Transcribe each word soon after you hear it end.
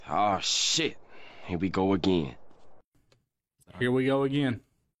Oh, shit. Here we go again. Here we go again.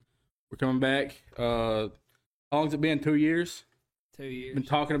 We're coming back. How long's it been? 2 years? 2 years. Been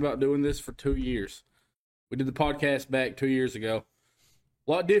talking about doing this for 2 years. We did the podcast back 2 years ago.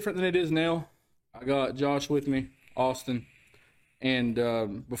 A lot different than it is now. I got Josh with me, Austin. And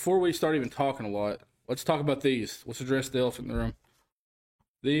before we start even talking a lot, let's talk about these. Let's address the elephant in the room.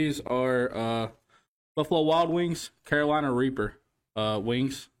 These are Buffalo Wild Wings, Carolina Reaper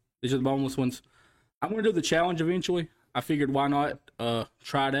wings. These are the boneless ones. I'm going to do the challenge eventually. I figured why not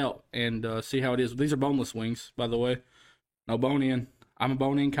try it out and see how it is. These are boneless wings, by the way. No bone in. I'm a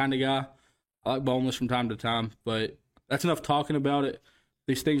bone in kind of guy. I like boneless from time to time, but that's enough talking about it.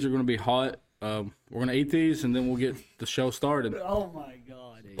 These things are going to be hot. We're going to eat these, and then we'll get the show started. Oh, my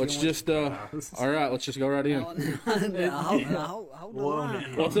God. Let's just, all right, let's just go right in. Hold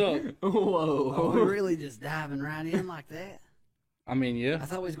on. What's up? Whoa. Are we really just diving right in like that? I mean, yeah. I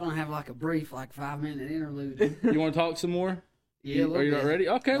thought we was going to have like a brief, 5-minute interlude. You want to talk some more? Yeah, Are you not ready?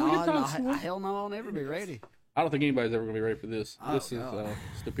 Okay, we can talk some more. Hell no, I'll never be ready. I don't think anybody's ever going to be ready for this. Oh, this is God.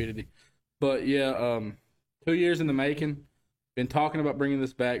 stupidity. But, yeah, 2 years in the making. Been talking about bringing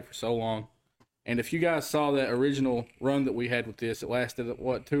this back for so long. And if you guys saw that original run that we had with this, it lasted,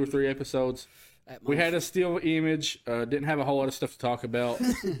 2 or 3 episodes. We had a still image, didn't have a whole lot of stuff to talk about.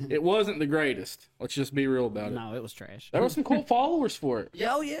 It wasn't the greatest. Let's just be real about it. No, it was trash. There were some cool followers for it.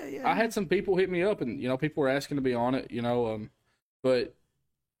 Yeah, oh, yeah. I had some people hit me up, and, people were asking to be on it, But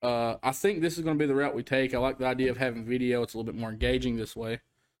I think this is going to be the route we take. I like the idea of having video. It's a little bit more engaging this way.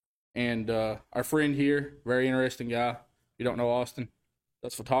 And our friend here, very interesting guy. If you don't know Austin,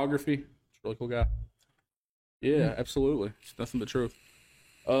 does photography. He's a really cool guy. Yeah, absolutely. It's nothing but truth.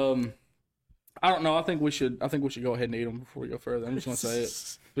 I don't know. I think we should go ahead and eat them before we go further. I'm just gonna say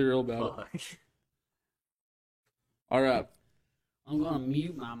it. Be real about it. All right. I'm gonna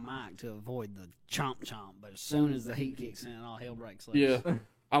mute my mic to avoid the chomp, but as soon as the heat kicks in, all hell breaks loose. Yeah.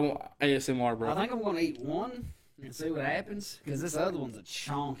 I want ASMR, bro. I think I'm gonna eat one and see what happens, because this other one's a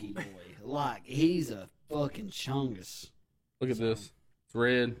chonky boy. Like, he's a fucking chungus. Look at this. It's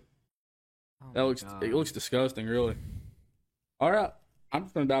red. It looks disgusting, really. All right. I'm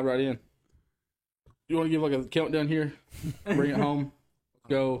just gonna dive right in. You want to give a countdown here? Bring it home. Let's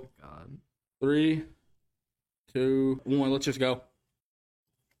go. Oh, God. 3, 2, 1. Let's just go.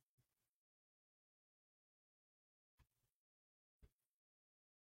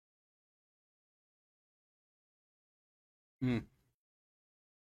 I'm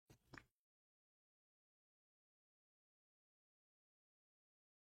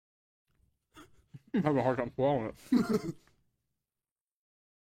having a hard time swallowing it.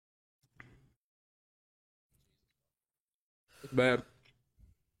 It's bad.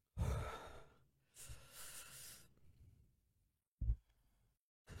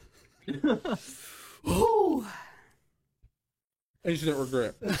 Ooh. Instant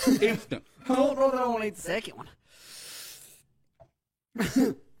regret. Instant. Oh, no, I don't want to eat the second one.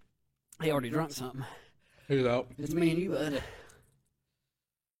 He already drunk something. He's out. It's me and you, bud.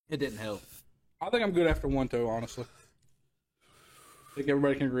 It didn't help. I think I'm good after 1, 2, honestly. I think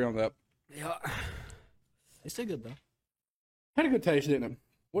everybody can agree on that. Yeah. It's still good, though. Had a good taste, didn't it?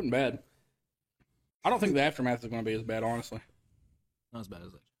 Wasn't bad. I don't think the aftermath is going to be as bad, honestly. Not as bad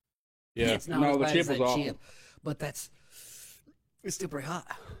as that. Yeah. It's not No, as the bad chip as was that awful. chip, but it's still pretty hot.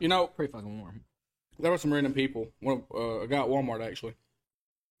 Pretty fucking warm. There were some random people. A guy at Walmart, actually,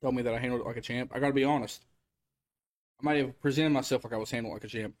 told me that I handled it like a champ. I got to be honest. I might have presented myself like I was handled like a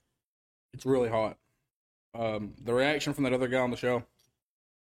champ. It's really hot. The reaction from that other guy on the show,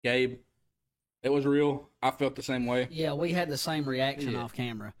 Gabe, it was real. I felt the same way. Yeah, we had the same reaction off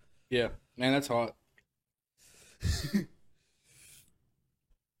camera. Yeah, man, that's hot.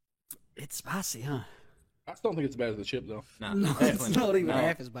 It's spicy, huh? I still don't think it's as bad as the chip, though. No, No, it's not even No.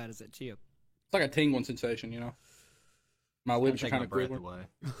 half as bad as that chip. It's like a tingling sensation, My lips are Take kind my of breath quiver. away.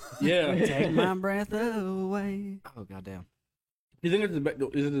 Yeah. Take my breath away. Oh, goddamn. Do you think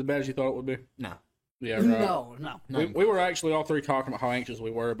is it as bad as you thought it would be? No. Yeah, right. No. We were actually all three talking about how anxious we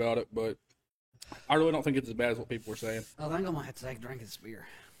were about it, but I really don't think it's as bad as what people were saying. I think I'm going to have to take a drink of this beer.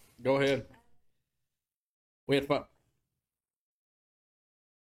 Go ahead. We had fun.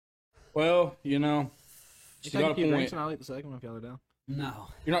 Well, You got take a a few drinks point. and I'll eat the second one if y'all are down. No,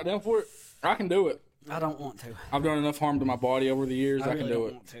 You're not down for it? I can do it. I don't want to. I've done enough harm to my body over the years. I can really do don't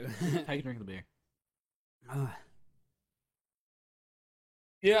it. want to. Take a drink of the beer.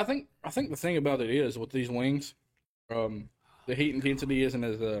 Yeah, I think the thing about it is with these wings, the heat intensity isn't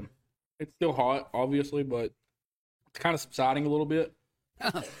as it's still hot, obviously, but it's kind of subsiding a little bit.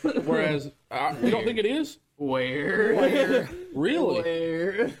 Whereas, you don't think it is? Where? Really?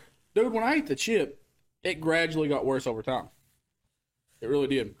 Where? Dude, when I ate the chip, it gradually got worse over time. It really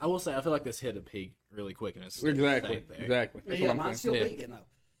did. I will say, I feel like this hit a peak really quick and it's Exactly. stayed there. Exactly. That's Yeah, what I'm mine's saying. still Yeah. peaking though.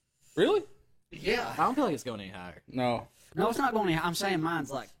 Really? Yeah. I don't feel like it's going any higher. No. No, it's not going any. I'm saying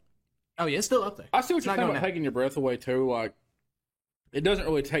mine's like. Oh yeah, it's still up there. I see what It's you're not saying going about down. taking your breath away, too. Like, it doesn't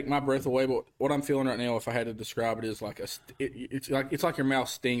really take my breath away, but what I'm feeling right now, if I had to describe it, is like it's like your mouth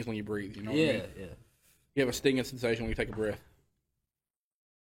stings when you breathe. You know what I Yeah, mean? yeah. You have a stinging sensation when you take a breath.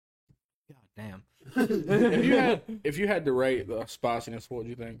 God damn. If you had to rate the spiciness, what would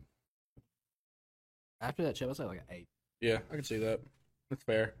you think? After that chip, I'd say like an 8, Yeah, I can see that. That's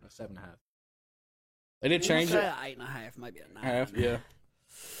fair. a 7.5. They did change it. 8.5, maybe a 9. Half, yeah.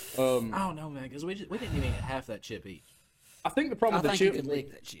 I don't know, man, because we didn't even get half that chip each. I think the problem I with the think you chip. could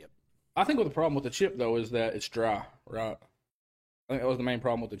lick that chip. I think what the problem with the chip though is that it's dry, right? I think that was the main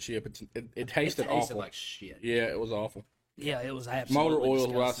problem with the chip. It tasted awful. like shit. Yeah, it was awful. Yeah, it was absolutely Motor oil is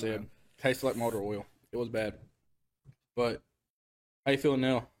what I disgusting, said. Tasted like motor oil. It was bad. But how you feeling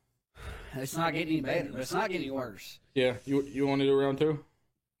now? bro. It's not getting any better, but it's not getting any worse. Yeah, you want to do round 2?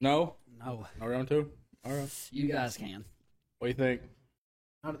 No, No, no round 2. All right. you guys can. What do you think?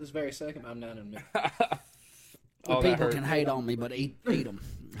 Not at this very second, I'm down in a minute. The Oh, that people hurt. can hate on me, but eat them.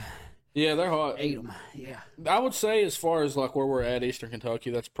 Yeah, they're hot. Eat them. Yeah. I would say as far as like where we're at, Eastern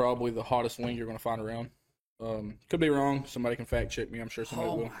Kentucky, that's probably the hottest wing you're going to find around. Could be wrong. Somebody can fact check me. I'm sure somebody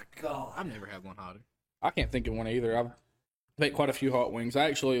Oh will. my god. I've never had one hotter. I can't think of one either. I've ate quite a few hot wings. I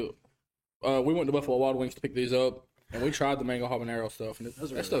actually, we went to Buffalo Wild Wings to pick these up, and we tried the mango habanero stuff, and Those are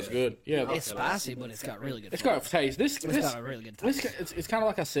that really stuff's good. good. Yeah, It's spicy, but it's got really good. it's got a taste. It's got a really good taste. It's kind of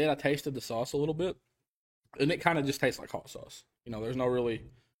like I said. I tasted the sauce a little bit, and it kind of just tastes like hot sauce. You know, there's no really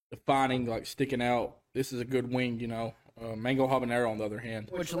defining like sticking out. This is a good wing. You know, mango habanero on the other hand,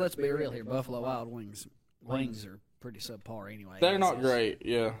 Which, let's be real here, Buffalo Wild Wings are pretty subpar anyway. they're not great.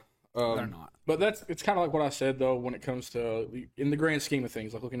 Yeah, They're not. But it's kind of like what I said though. When it comes to in the grand scheme of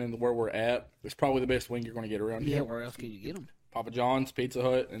things, like looking into where we're at, it's probably the best wing you're going to get around Yeah, here. where else can you get them? Papa John's, Pizza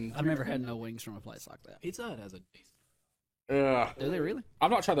Hut, and I've never had no wings from a place like that. Pizza Hut has a decent. Do they really?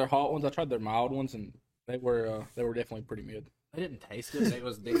 I've not tried their hot ones. I tried their mild ones, and they were definitely pretty mid. They didn't taste good. It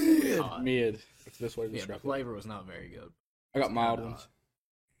was decently hot. Mid. That's this way to Yeah, the describe it. flavor was not very good. I got mild kinda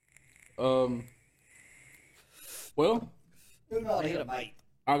ones. Well, Who not hit a bait?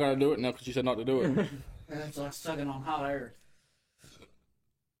 I gotta do it now because you said not to do it. That's like sucking on hot air.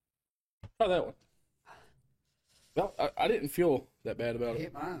 Try that one. Well, I didn't feel that bad about it.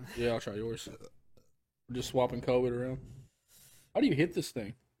 Hit mine. Yeah, I'll try yours. We're just swapping COVID around. How do you hit this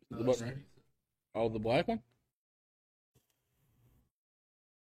thing? The button right? Oh, the black one?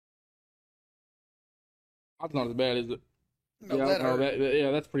 That's not as bad, is it? No, yeah, that no, hurt.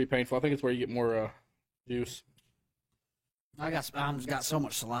 yeah, that's pretty painful. I think it's where you get more juice. I've got so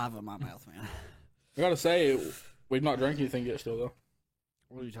much saliva in my mouth, man. I gotta say, we've not drank anything yet still, though.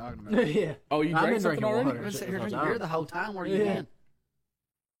 What are you talking about? Yeah. Oh, you I've drank been something drinking already? water. I've been sitting here That's drinking what beer I'm- the whole time. Where you Yeah. been?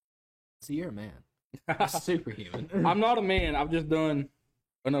 See, you're a man. You're superhuman. I'm not a man. I've just done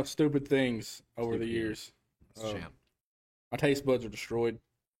enough stupid things over the years. That's a champ. My taste buds are destroyed.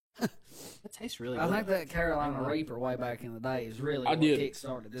 That tastes really I good. think that Carolina Reaper way back in the day is really I what did.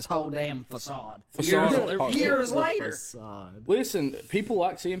 kick-started this whole damn facade. Facade. Years later. Facade. Listen, people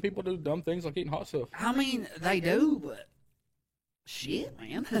like seeing people do dumb things like eating hot stuff. I mean, they do, but shit,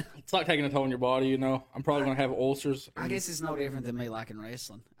 man. It's like taking a toll on your body, you know. I'm probably gonna have ulcers. I guess it's no different than me liking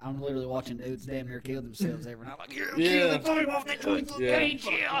wrestling. I'm literally watching dudes damn near kill themselves every night. Like, yeah, Yeah. kill him off that joint, Yeah. cage,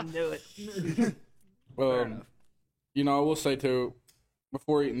 yeah. Do it. You know, I will say too,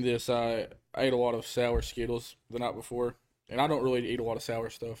 before eating this, I ate a lot of sour Skittles the night before, and I don't really eat a lot of sour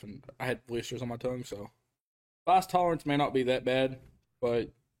stuff, and I had blisters on my tongue, so spice tolerance may not be that bad, but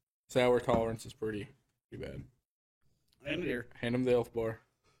sour tolerance is pretty bad. And here. Hand him the elf bar.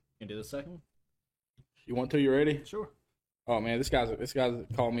 Can you do the second one? You want to? You ready? Sure. Oh man, this guy's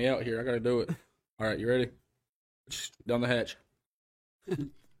calling me out here. I gotta do it. All right, you ready? Down the hatch.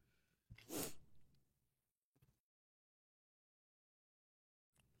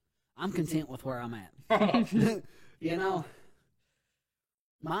 I'm content with where I'm at. You know,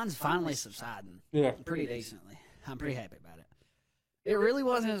 mine's finally subsiding Yeah. pretty decently. I'm pretty happy about it. It really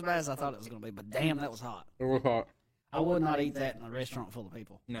wasn't as bad as I thought it was going to be, but damn, that was hot. It was hot. I would not eat that in a restaurant full of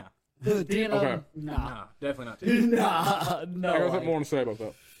people. No. 10 of Okay. them? Nah. No, definitely not. Too. Nah, I no. got something more to say about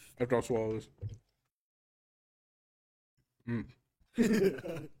that after I swallow this.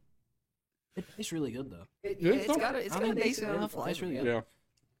 It tastes really good though. It's got a decent enough It tastes flavor. really Yeah. good. Yeah.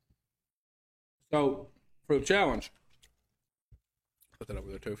 So for the challenge, Put that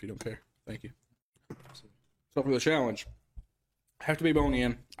over there too if you don't care. Thank you. So for the challenge, have to be bone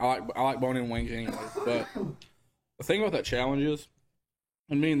in. I like bone in wings anyway. But the thing about that challenge is,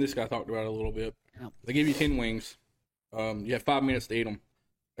 and me and this guy talked about it a little bit. They give you 10 wings. You have 5 minutes to eat them.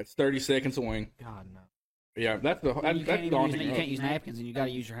 That's 30 seconds a wing. God no. Yeah, that's daunting. You can't use napkins, and you got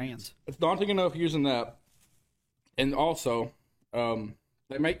to use your hands. It's daunting enough using that, and also,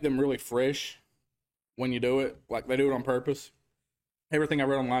 they make them really fresh when you do it. Like they do it on purpose. Everything I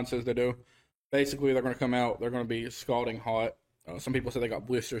read online says they do. Basically, they're going to come out. They're going to be scalding hot. Some people say they got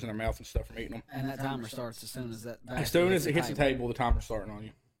blisters in their mouth and stuff from eating them. And that timer starts as soon as that. As soon as it hits the table, the timer's starting on you.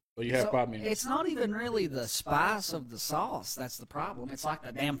 So you have 5 minutes. It's not even really the spice of the sauce that's the problem. It's like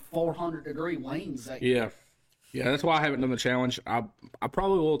the damn 400-degree wings. Yeah, that's why I haven't done the challenge. I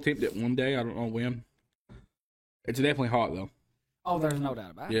probably will attempt it one day. I don't know when. It's definitely hot though. Oh, there's no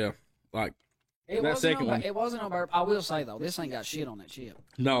doubt about it. Yeah, like it that second one. It wasn't no burp. I will say though, this ain't got shit on that chip.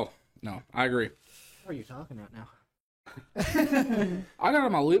 No, I agree. What are you talking right now? I got it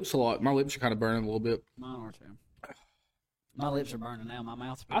on my lips a lot. My lips are kind of burning a little bit. Mine are too. My lips are burning now. My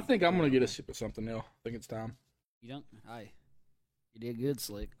mouth's. I think I'm gonna get a sip of something now. I think it's time. You don't. Hey, you did good,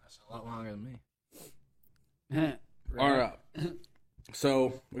 Slick. That's a lot longer than me. Right. All right.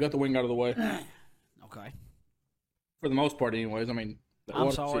 So we got the wing out of the way Okay. for the most part, anyways. I mean,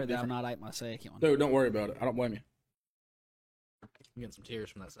 I'm sorry that I'm not ate my second one. Dude, don't worry about it. I don't blame you. I'm getting some tears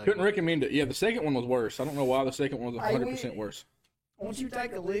from that second. Couldn't recommend it. Yeah, the second one was worse. I don't know why the second one was 100% worse. Won't you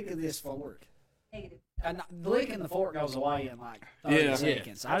take a lick of this fork? And the lick in the fork goes away in like 30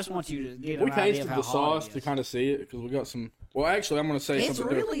 seconds. I just want you to get an We idea of tasted how the hot sauce it to is. kind of see it because we got some. Well, actually, I'm going to say It's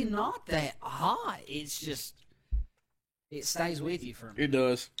something. really not that hot. It's just it stays with you for a minute. It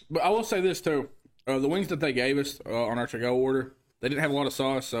does. But I will say this too: the wings that they gave us on our to-go order, they didn't have a lot of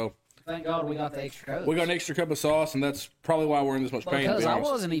sauce, so Thank God we got the extra cups. we got an extra cup of sauce, and that's probably why we're in this much pain. To Because be I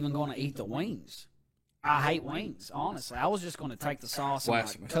honest. wasn't even going to eat the wings. I hate wings, honestly. I was just going to take the sauce and like,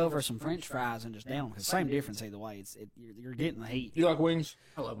 Blasphemous. cover some French fries and just down them. Because same difference either way. You're getting the heat. You like wings?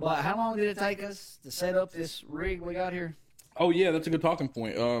 I love But how long did it take us to set up this rig we got here? Oh yeah, that's a good talking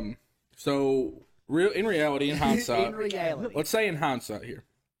point. So in reality, in hindsight, In reality. let's say in hindsight here,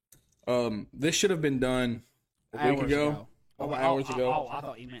 this should have been done a week ago. Hours ago. Oh, I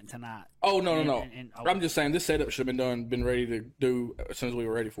thought you meant tonight. Oh no. And I'm just saying this setup should have been ready to do as soon as we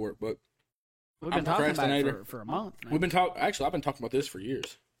were ready for it. But we've been I'm talking about it procrastinator. for a month now. Actually, I've been talking about this for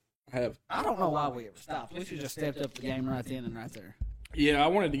years. I have. I don't know why we ever stopped. We should have just stepped up the game right then and right there. Yeah, I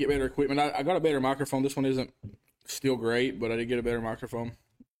wanted to get better equipment. I got a better microphone. This one isn't still great, but I did get a better microphone.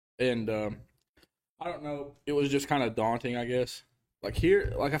 And I don't know. It was just kind of daunting, I guess. Like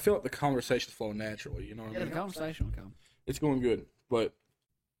here, like I feel like the conversation's flowing naturally. You know what I Yeah, mean? the conversation will come. It's going good, but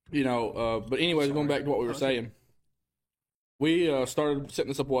but anyways, going back to what we were saying, we started setting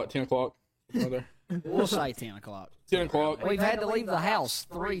this up 10 o'clock. There, We'll say 10 o'clock. 10 o'clock, We've had to leave the house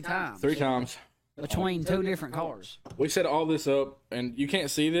 3 times. 3 times. Between 2 different cars. We set all this up, and you can't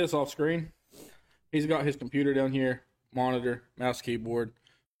see this off screen. He's got his computer down here, monitor, mouse, keyboard.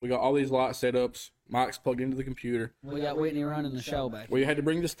 We got all these light setups, mics plugged into the computer. We got Whitney running the show back. We had to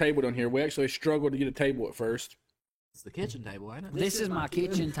bring this table down here. We actually struggled to get a table at first. It's the kitchen table, ain't it? This is my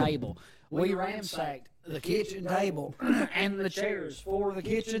kitchen table. We ransacked the kitchen table and the chairs for the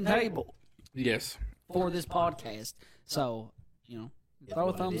kitchen table Yes. for this podcast. So, throw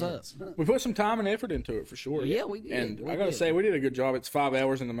a thumbs up. We put some time and effort into it for sure. Yeah, we did. And We I gotta did. say, we did a good job. It's 5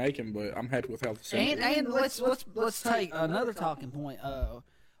 hours in the making, but I'm happy with how the sound. And let's take another talking point.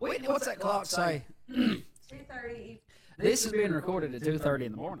 Whitney, what's that clock say? 2:30. This is being recorded at 2:30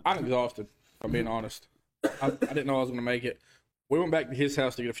 in the morning. I'm exhausted, if I'm being honest. I didn't know I was going to make it. We went back to his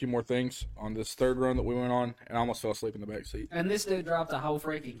house to get a few more things on this third run that we went on, and I almost fell asleep in the back seat. And this dude dropped a whole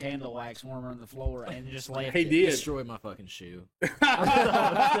freaking candle wax warmer on the floor and just left He it. did. Destroyed my fucking shoe. He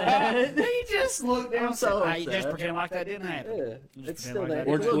just looked down and said, so hey, just upset. pretend like that didn't happen. Yeah, Just it's pretend still like there. that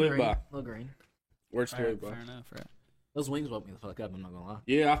Words didn't to Little live by. green. Little green. Where's the happen. live by? Fair enough, right? Those wings woke me the fuck up. I'm not gonna lie.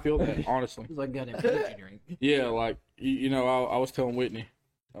 Yeah, I feel that, honestly. It was like goddamn energy drink. Yeah, like, I was telling Whitney,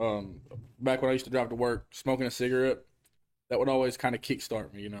 back when I used to drive to work, smoking a cigarette, that would always kind of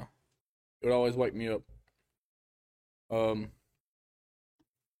kickstart me, It would always wake me up. You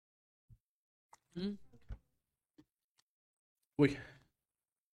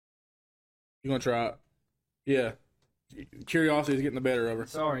gonna try it? Yeah. Curiosity is getting the better of her.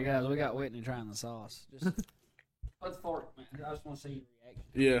 Sorry, guys, we got Whitney trying the sauce. Just put the fork, man. I just want to see your reaction.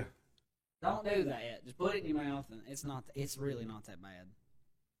 Yeah. Don't do that. Just put it in your mouth, and it's really not that bad.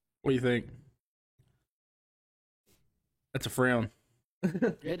 What do you think? That's a frown.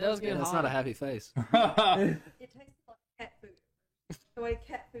 It does get Yeah, hot. that's not a happy face. It tastes like cat food. The way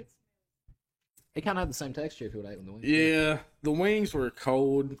cat food smells. It kind of had the same texture if you would ate with the wings. Yeah, the wings were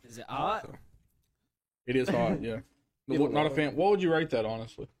cold. Is it hot? So, it is hot, yeah. But not a fan. What would you rate that,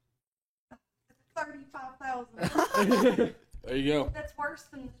 honestly? 35,000. There you go. That's worse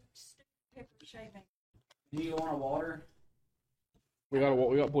than stupid pepper shaving. Do you want a water? We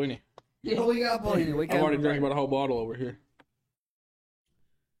got plenty. Yeah, we got plenty. I've already drank about a whole bottle over here.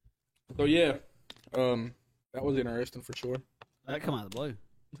 So yeah, that was interesting for sure. That come out of the blue.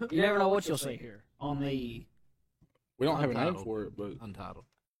 You never know what you'll see here on the. We don't have a name Untitled. for it, but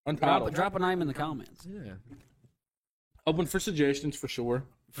Untitled. Drop a name in the comments. Yeah. Open for suggestions for sure.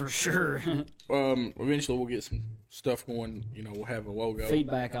 For sure. Eventually we'll get some stuff going. You know, we'll have a logo.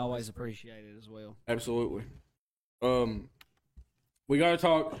 Feedback always appreciated as well. Absolutely. We got to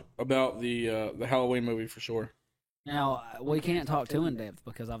talk about the Halloween movie for sure. Now we can't talk too in depth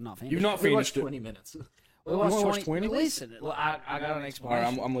because I've not finished. You've not We watched finished it. 20 minutes. We watched You watched 20? Listen, I got an All right,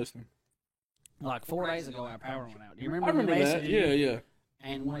 explanation. I'm listening. Like 4 days ago, our power went out. Do you I remember? remember that. Yeah.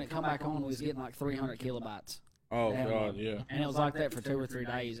 And when it come back on, we was getting like 300 kilobytes. Oh Yeah. God, yeah. And it was like that for 2 or 3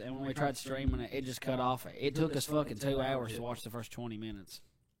 days. And when we tried streaming it, it just cut off. It took us fucking 2 hours to watch the first 20 minutes.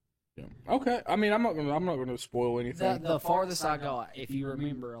 Yeah. Okay. I mean, I'm not gonna spoil anything. The farthest I got, if you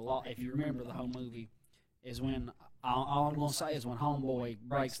remember the whole movie, is when all I'm gonna say is when Homeboy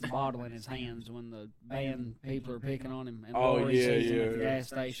breaks the bottle in his hands when the band people are picking on him and Lori sees him at the gas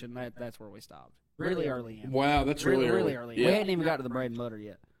station. That's where we stopped. Really early in. Wow, that's really early. Yeah. We hadn't even got to the bread and butter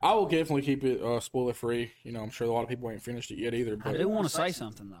yet. I will definitely keep it spoiler free. You know, I'm sure a lot of people ain't finished it yet either. I But do want to say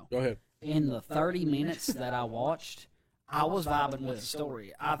something though. go ahead. In the 30 minutes that I watched, I was vibing with the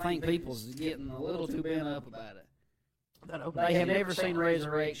story. I think people's getting a little too bent up about it. They have never seen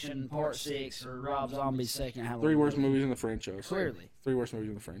Resurrection Part 6 or Rob Zombie's second Halloween. 3 worst movies in the franchise. Clearly. 3 worst movies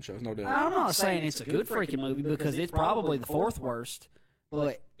in the franchise, no doubt. I'm not saying it's a good freaking movie because it's probably the 4th worst,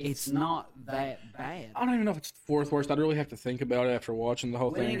 but it's not that bad. I don't even know if it's the 4th worst. I'd really have to think about it after watching the whole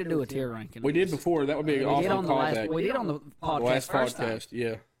We thing. need to do a tier ranking. We did before. That would be an We did awesome on the last. callback. We did on the The podcast last first time. podcast,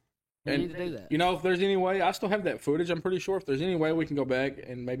 yeah. We And need to do that. you know, if there's any way, I still have that footage. I'm pretty sure. If there's any way we can go back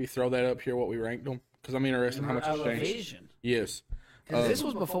and maybe throw that up here, what we ranked them, because I'm interested in how much it's changed. Revision. Yes. Because this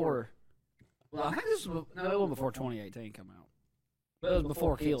was before. Well, I think this was no, it wasn't before 2018 come out. But it was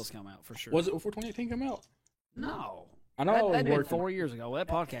before Kills come out for sure. Was it before 2018 come out? No. I know I was That'd been working. 4 years ago. That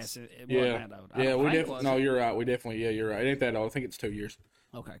podcast, it Yeah. wasn't that old. Yeah, we definitely. definitely. No, you're right. We definitely. Yeah, you're right. It ain't that old. I think it's 2 years.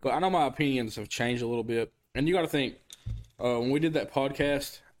 Okay. But I know my opinions have changed a little bit. And you got to think, when we did that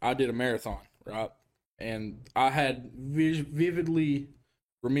podcast, I did a marathon, right? And I had vividly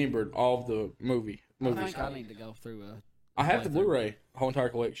remembered all of the movies. I think I need to go through a. I have the Blu-ray, whole entire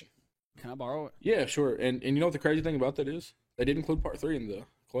collection. Can I borrow it? Yeah, sure. And you know what the crazy thing about that is? They did include part 3 in the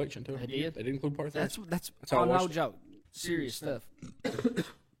collection too. They did? They did include part 3. That's how I oh, no watched it. joke. Serious stuff.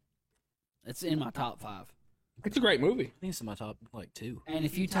 It's in my top 5. It's a great movie. I think it's in my top, 2. And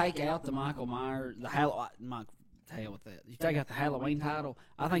if you take out the Michael Myers, the hell with that. You take out the Halloween title,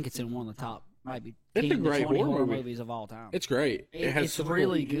 I think it's in one of the top maybe It's a 10 to great 20 horror horror movie. movies of all time. It's great. It's some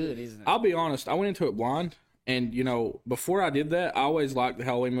really cool- good, isn't it? I'll be honest. I went into it blind, and you know, before I did that, I always liked the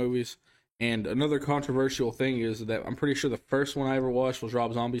Halloween movies. And another controversial thing is that I'm pretty sure the first one I ever watched was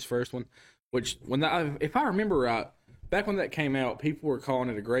Rob Zombie's first one. Which, if I remember right, back when that came out, people were calling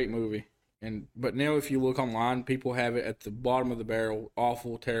it a great movie. But now, if you look online, people have it at the bottom of the barrel,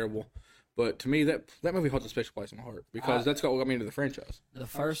 awful, terrible. But to me, that movie holds a special place in my heart because that's what got me into the franchise. The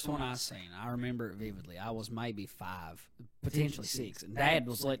first one I seen, I remember it vividly. I was maybe 5, potentially 6, and Dad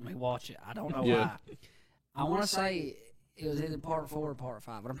was letting me watch it. I don't know Yeah. why. I want to say it was either part 4 or part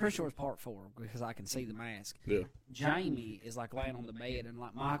 5, but I'm pretty sure it's part 4 because I can see the mask. Yeah. Jamie is like laying on the bed, and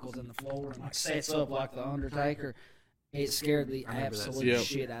like Michael's in the floor, and like sets up like the Undertaker. It scared the remember that. absolute Yep.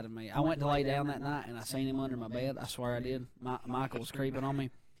 shit out of me. I went to lay down that night, and I seen him under my bed. I swear I did. Michael was creeping on me,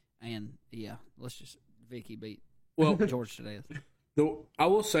 and yeah, Vicky beat Well, George to death. though I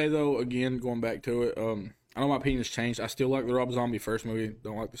will say though, again, going back to it, I know my opinion has changed. I still like the Rob Zombie first movie.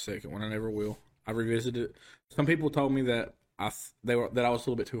 Don't like the second one. I never will. I revisited it. Some people told me that I was a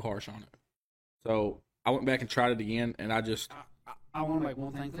little bit too harsh on it. So I went back and tried it again, and I just I want to make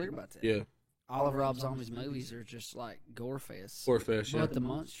one thing clear about that. yeah, All of Rob Zombie's movies are just like gore fests. Gore Fest. Yeah, But the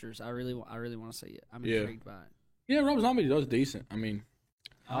monsters, I really want to see it. I'm Yeah. intrigued by it. yeah. Rob Zombie does decent. I mean,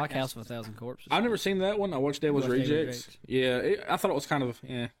 I like House of a Thousand Corpses. I've never seen that one. I watched Devil's Watched Devil's Rejects. Yeah, I thought it was kind of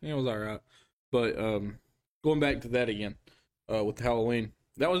it was all right. But going back to that again, with the Halloween,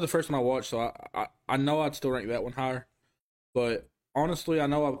 that was the first one I watched, so I know I'd still rank that one higher. But honestly, I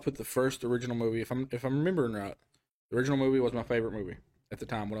know I would put the first original movie if I'm remembering right. The original movie was my favorite movie at the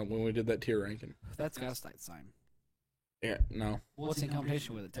time when we did that tier ranking. That's got to stay the same. Yeah, no, What's in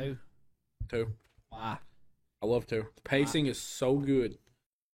competition with it, 2? 2. Why? I love 2. The pacing is so good.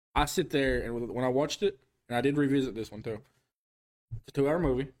 I sit there and when I watched it, and I did revisit this one too. It's a 2-hour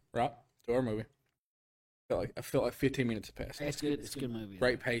movie, right? 2-hour movie. I felt like 15 minutes had passed. It's good. It's a good movie.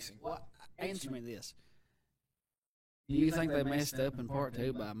 Great pacing. Well, answer me this. Do you think they messed up in part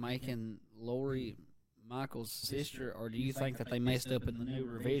 2 by making Lori Michael's sister, or do you think that they messed up in the new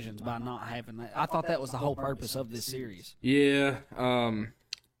revisions by not having that? I thought that was the whole purpose of this series. Yeah,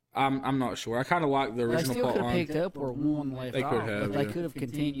 I'm not sure. I kind of like the They original still plot could have line. picked up where one left They could off, have, but they yeah. could have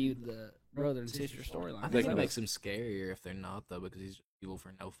continued the brother and sister I storyline. think it makes him scarier if they're not, though, because he's just evil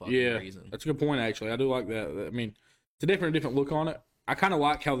for no fucking Yeah, reason. that's a good point. Actually, I do like that. I mean, it's a different look on it. I kind of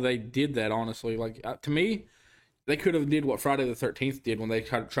like how they did that. Honestly, like to me, they could have did what Friday the 13th did when they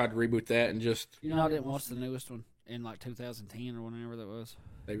tried to reboot that and just You know, I didn't watch the newest one in like 2010 or whenever that was.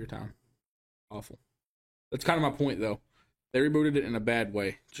 save your time. Awful. That's kind of my point, though. They rebooted it in a bad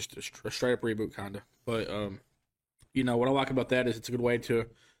way, just a straight up reboot, kind of. But you know what I like about that is it's a good way to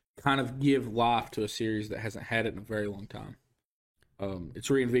kind of give life to a series that hasn't had it in a very long time. It's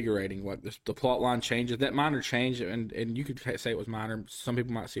reinvigorating. Like the plot line changes, that minor change, and you could say it was minor. Some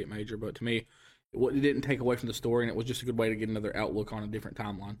people might see it major, but to me, it didn't take away from the story, and it was just a good way to get another outlook on a different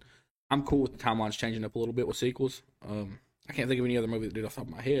timeline. I'm cool with the timelines changing up a little bit with sequels. I can't think of any other movie that did off the top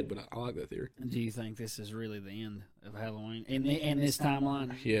of my head, but I like that theory. Do you think this is really the end of Halloween in this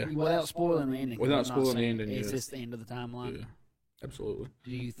timeline? Yeah. Without spoiling the ending. Without I'm not spoiling the saying ending, Is yeah. this the end of the timeline? Yeah, absolutely.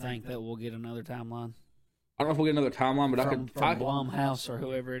 Do you think that we'll get another timeline I don't know if we'll get another timeline, but from Blumhouse or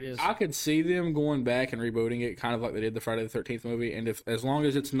whoever it is? I could see them going back and rebooting it, kind of like they did the Friday the 13th movie. And if as long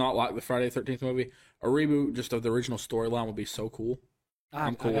as it's not like the Friday the 13th movie, a reboot just of the original storyline would be so cool.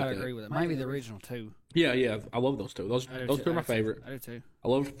 I'm cool I gotta with that. agree with it. Maybe the original 2. Yeah, I love those two. Those I do two too. are my favorite. I do too. I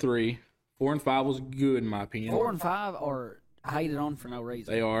love 3. 4 and 5 was good in my opinion. 4 and 5 are hated on for no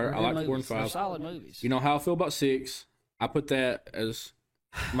reason. They are. They're I good like 4 and movies. They're 5. solid movies. You know how I feel about 6. I put that as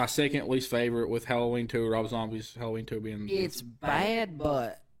my second least favorite, with Halloween 2, Rob Zombie's Halloween 2 being. It's bad,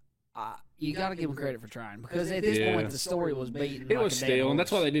 but you got to give them credit for trying, because at this Yeah. point the story was beaten. It like was a dead still, and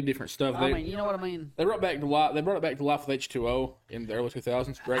that's why horse. they did different stuff. I mean, you know what I mean? They brought it back to life. They brought it back to life with H2O in the early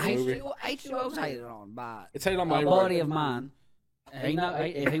 2000s. Great movie. H2O's hated on by It's hated on by a everybody. buddy of mine. He know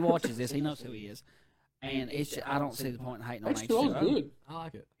if he watches this, he knows who he is. And I don't see the point in hating on H2O's good. I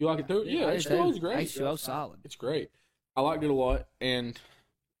like it. You like it too? Yeah, I do H2O's too. great. H2O's solid. It's great. I liked it a lot, and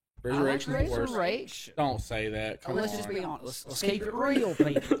Resurrection's the worst. Resurrection. Don't say that. Come Let's on. just be honest. Let's keep it real,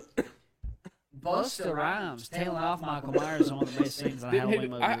 people. Busta Rhymes telling off Michael Myers is one of the best scenes in a Didn't hit Halloween it.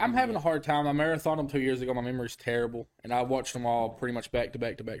 movie. I'm having a hard time. I marathoned them 2 years ago. My memory's terrible, and I watched them all pretty much back to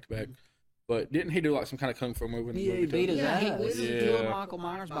back to back to back. But didn't he do like some kind of kung fu movie? in the Yeah, movie he beat too? his Yeah, he ass. literally Yeah. killed Michael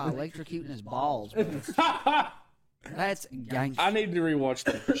Myers by electrocuting his balls. Bro. That's gangster. I need to rewatch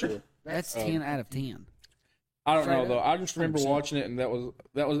them for sure. That's 10 out of 10. I don't Straight know up. though. I just remember 100%. watching it, and that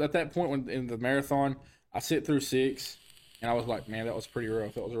was at that point when in the marathon, I sit through 6, and I was like, man, that was pretty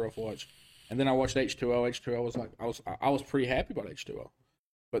rough. That was a rough watch. And then I watched H2O. H2O was like, I was pretty happy about H2O,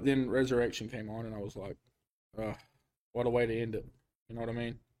 but then Resurrection came on, and I was like, what a way to end it. You know what I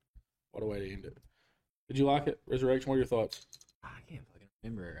mean? What a way to end it. Did you like it, Resurrection? What are your thoughts? I can't fucking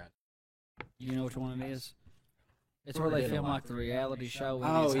remember it right. You know which one it is? It's where they film like the reality show. In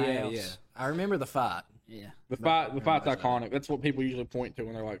Oh, his yeah, house. yeah. I remember the fight. Yeah. The fight's remember that. iconic. That's what people usually point to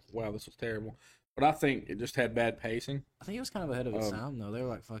when they're like, wow, this was terrible. But I think it just had bad pacing. I think it was kind of ahead of its Um, time, though. They were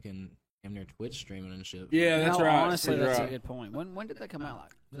like fucking damn near Twitch streaming and shit. Yeah, that's No, right. Honestly, You're that's right. a good point. When did they come out?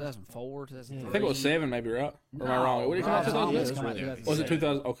 Like 2004, 2003? I think it was 7, maybe, right? Or am I wrong? What did it come out? Rob Zombie's 2000? come out Yeah, it was 2007. Was it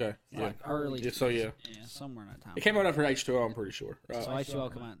 2000? Okay. It's like early. Yeah, so, yeah. Yeah, somewhere in that time. It came out after H2O, I'm pretty sure. Right? So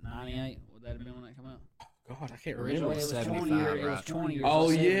H2O come out in 98. Would that have been when that came out? God, I can't Originally, remember. it was 20 75, years. It was right? 20 years. Oh,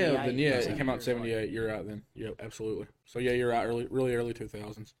 so yeah. 78, Then, yeah, it 20 came out in years 78. You're right, then. Yeah, absolutely. So, yeah, you're right. Really early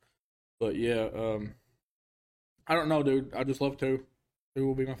 2000s. But, yeah, I don't know, dude. I just love 2. 2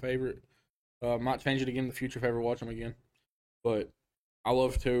 will be my favorite. Might change it again in the future if I ever watch them again. But I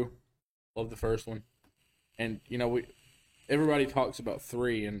love 2. Love the first one. And, you know, everybody talks about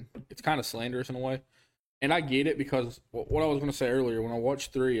 3, and it's kind of slanderous in a way. And I get it, because what I was going to say earlier, when I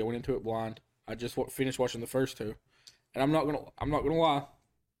watched 3, I went into it blind. I just finished watching the first 2. And I'm not gonna lie.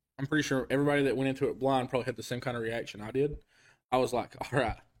 I'm pretty sure everybody that went into it blind probably had the same kind of reaction I did. I was like, all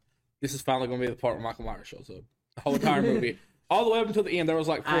right, this is finally going to be the part where Michael Myers shows up. The whole entire movie. All the way up until the end, there was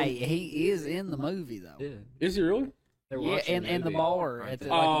like, Hey, he is in the movie though. Yeah. is he really? They're Yeah, watching in the movie bar right at the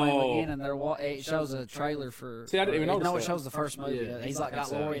there. Oh. beginning, it shows a trailer for. See, I didn't even notice No, it that. shows the first movie. Yeah. He's like got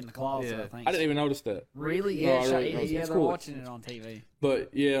That's Lori in the closet. yeah. I think. I didn't even notice that. Really? No, Yeah, I really don't. yeah. It's They're cool. watching it on TV. But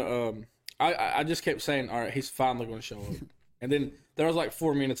yeah, I just kept saying, all right, he's finally going to show up. And then there was like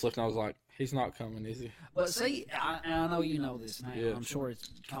 4 minutes left, and I was like, he's not coming, is he? But see, I know you know this now. Yeah. I'm sure it's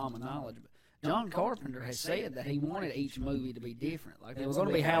common knowledge. But John Carpenter has said that he wanted each movie to be different. Like, there was going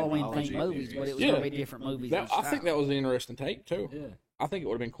to be Halloween-themed movies, but it was going to be different movies. I think that was an interesting take, too. Yeah. I think it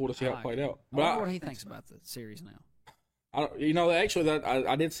would have been cool to see how it played out. I wonder what he thinks about the series now.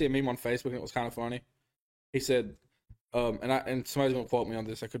 I did see a meme on Facebook, and it was kind of funny. He said, and somebody's going to quote me on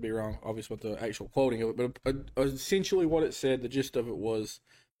this. I could be wrong, obviously, with the actual quoting of it. But essentially what it said, the gist of it was,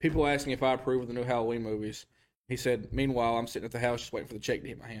 people asking if I approve of the new Halloween movies. He said, meanwhile, I'm sitting at the house just waiting for the check to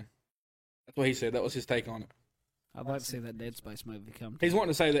hit my hand. That's what he said. That was his take on it. I'd like to see that Dead Space movie come. He's wanting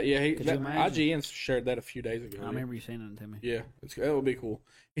to say that, yeah. Could you imagine? IGN shared that a few days ago. I remember you sending it to me. Yeah, that would be cool.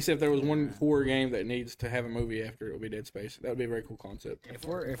 He said if there was one horror game that needs to have a movie after, it would be Dead Space. That would be a very cool concept. If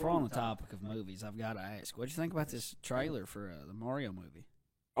we're on the topic of movies, I've got to ask, what do you think about this trailer for the Mario movie?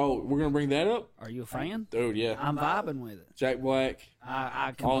 Oh, we're gonna bring that up? Are you a fan? Dude, yeah. I'm vibing with it. Jack Black.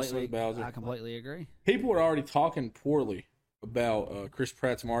 I Austin Bowser. completely agree. People are already talking poorly about Chris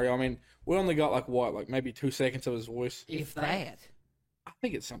Pratt's Mario. I mean, we only got like maybe 2 seconds of his voice. If that, I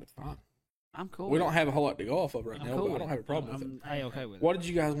think it sounded fine. I'm cool. We don't have a whole lot to go off of right I'm now, cool but I don't have a problem with it. I'm okay with it. What did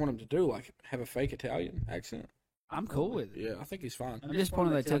you guys want him to do? Like have a fake Italian accent? I'm cool with it. Yeah, I think he's fine. I'm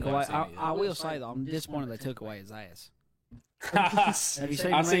disappointed they took away. I will say though, I'm disappointed they took away his ass. Have you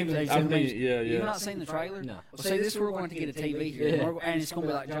seen the memes? Have you seen the memes? Yeah. You've not seen the trailer? No. Well, see, this is where we're going to get a TV here, and it's going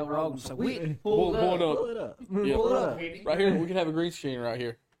to be like Joe Rogan. So we Pull it up. Pull it up. Yeah. pull it up. Right here, we could have a green screen right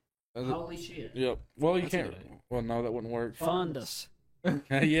here. Holy shit! Yep. Well, you That's a can't. good idea. Well, no, that wouldn't work. Fund us,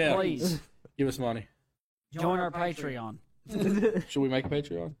 Yeah. please. Give us money. Join our Patreon. Should we make a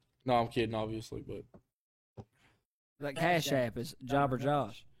Patreon? No, I'm kidding, obviously, but That Cash App is Jobber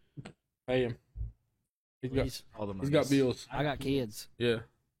Josh. pay him. Please. All the money. He's got bills. I got kids. Yeah.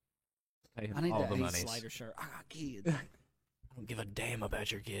 Pay him I need all that the Heath monies. Slater shirt. I got kids. I don't give a damn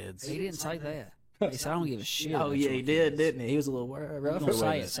about your kids. He didn't say that. He said I don't give a shit. Oh about yeah, your he did, kids. didn't he? He was a little You rough.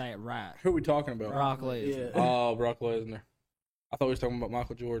 gonna say it right. Who are we talking about? Brock Lesnar. Yeah. Oh, Brock Lesnar. I thought we were talking about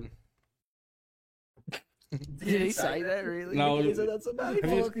Michael Jordan. Did he say that really? No, He said that's about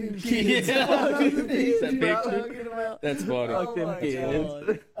Have you- fucking Yeah. kids. That Bro, picture? talking about- That's funny. Fuck them my kids.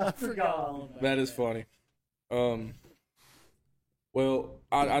 God. I forgot all about That is funny. Well,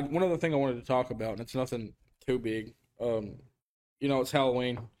 I one other thing I wanted to talk about, and it's nothing too big. It's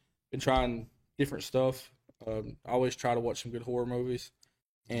Halloween. Been trying different stuff. I always try to watch some good horror movies,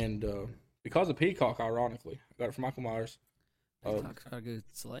 and because of Peacock, ironically, I got it from Michael Myers. Peacock's got a good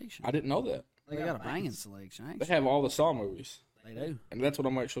selection. I didn't know that. They got a banging selection, They actually. have all the Saw movies, They do. and that's what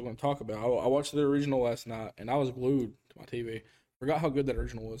I'm actually going to talk about. I watched the original last night, and I was glued to my TV. Forgot how good that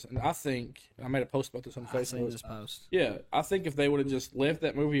original was, and I think I made a post about this on I've seen Facebook. this post. Yeah, I think if they would have just left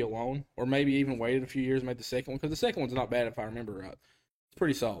that movie alone, or maybe even waited a few years and made the second one, because the second one's not bad if I remember right. It's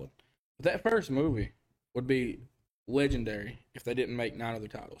pretty solid. But that first movie would be legendary if they didn't make 9 other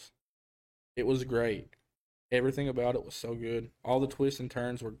titles. It was great. Everything about it was so good. All the twists and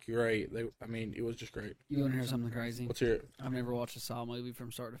turns were great. It was just great. You want to hear something crazy? Let's hear it. I've never watched a Saw movie from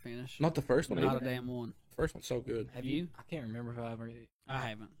start to finish. Not the first one Not a either. damn one. The first one's so good. Have you? I can't remember if I ever. I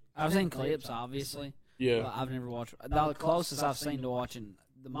haven't. I've seen clips, obviously. Yeah. But I've never watched. The closest I've seen to watching,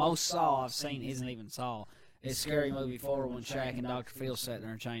 the most Saw I've seen isn't even Saw. It's Scary Movie 4 when Shaq and Dr. Phil sat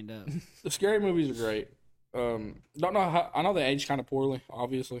there and chained up. The scary movies are great. Don't know how, I know they aged kind of poorly,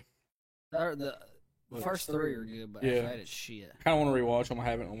 obviously. The first 3 are good, but Yeah. after that it's shit. Kind of want to rewatch them. I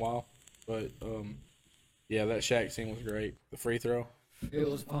haven't in a while. But, yeah, that Shaq scene was great. The free throw. It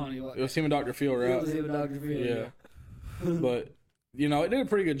was funny. It was him and Dr. Phil, It right? was even Dr. Phil. Yeah. But, it did a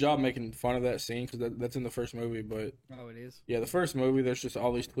pretty good job making fun of that scene because that's in the first movie. But, Oh, it is? yeah, the first movie, there's just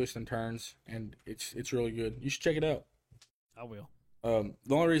all these twists and turns, and it's really good. You should check it out. I will.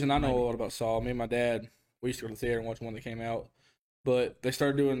 The only reason I know a lot about Saw, me and my dad, we used to go to the theater and watch one that came out. But they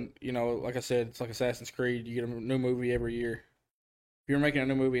started doing, like I said, it's like Assassin's Creed. You get a new movie every year. If you're making a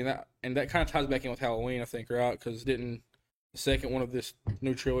new movie, and that kind of ties back in with Halloween, I think, right? Because didn't the second one of this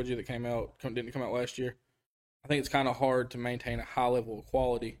new trilogy that came out didn't come out last year? I think it's kind of hard to maintain a high level of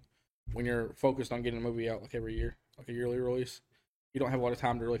quality when you're focused on getting a movie out like every year, like a yearly release. You don't have a lot of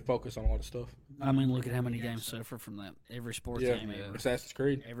time to really focus on a lot of stuff. I mean, look at how many games suffer from that. Every sports Yeah, game ever. Assassin's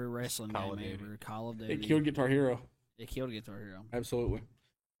Creed. Every wrestling Call of game Duty. ever. Call of Duty. It killed Guitar Hero. It killed Guitar Hero. Absolutely.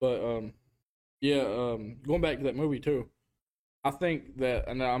 But going back to that movie too, I think that,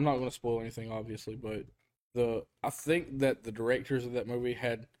 and I'm not going to spoil anything obviously, but I think that the directors of that movie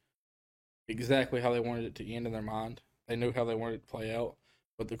had exactly how they wanted it to end in their mind. They knew how they wanted it to play out.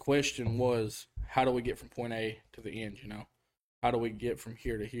 But the question was, how do we get from point A to the end, How do we get from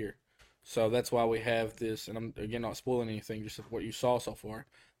here to here? So that's why we have this, and I'm again not spoiling anything, just what you saw so far.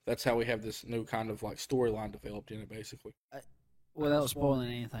 That's how we have this new kind of like storyline developed in it, basically. Without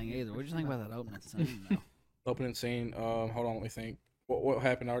spoiling anything either. What do you think about that opening scene, though? Opening scene. Hold on, let me think. What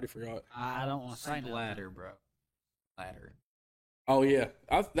happened? I already forgot. I don't want to say nothing. Ladder, bro. Ladder. Oh yeah,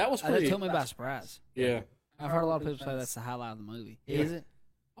 that was pretty. That took me by surprise. Yeah, I've heard a lot of people say that's the highlight of the movie. Is it?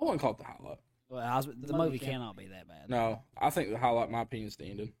 I wouldn't call it the highlight. Well, the movie cannot be that bad. No, I think the highlight, in my opinion, is the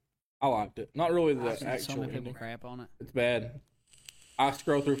ending. I liked it. Not really the I've seen actual so many people ending. crap on it. It's bad. I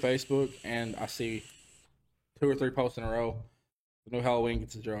scroll through Facebook and I see 2 or 3 posts in a row. The new Halloween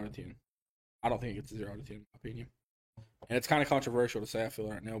gets a 0 out of 10. I don't think it gets a 0 out of 10, in my opinion. And it's kind of controversial to say, I feel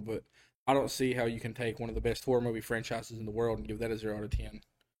right now, but I don't see how you can take one of the best horror movie franchises in the world and give that a 0 out of 10.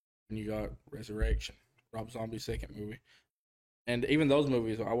 And you got Resurrection, Rob Zombie's second movie. And even those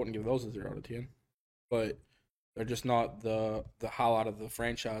movies, I wouldn't give those a 0 out of 10. But they're just not the highlight of the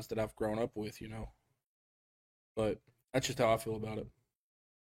franchise that I've grown up with, you know. But that's just how I feel about it.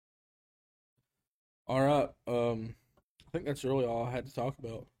 All right. I think that's really all I had to talk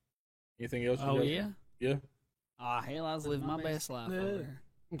about. Anything else? Oh, yeah? Yeah. Hell, I was living my best life over there.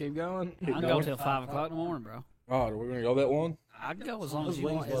 Keep going. I can go till 5 o'clock in the morning, bro. Oh, are we gonna go that long? I can go as long as you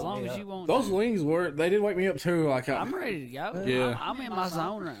want. As long as you want. Those wings they did wake me up too. Like I'm ready to go. Yeah. I'm in my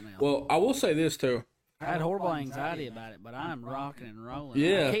zone right now. Well, I will say this too. I had horrible anxiety about it, but I'm rocking and rolling.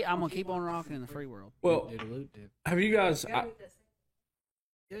 Yeah. I'm gonna keep on rocking in the free world. Well, have you guys?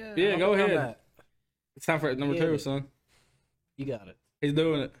 Yeah, go ahead. It's time for number 2, son. You got it. He's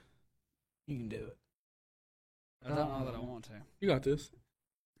doing it. You can do it. I don't know that I want to. You got this.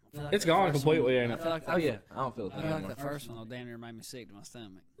 I feel like It's that gone first completely, one- ain't I it? feel like Oh yeah, I don't feel it I feel like anymore. the first one though damn near made me sick to my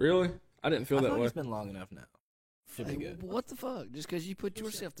stomach. Really? I didn't feel I that feel like way. it's been long enough now. Should be good. What the fuck? Just because you put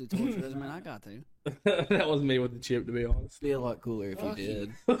yourself through torture doesn't mean I got to. That was me with the chip, to be honest. Be a lot cooler if you Fuck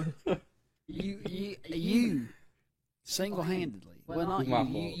you. did. You single-handedly. Well, not My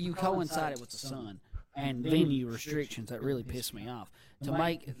you. You coincided with the sun and venue restrictions that really pissed me off. To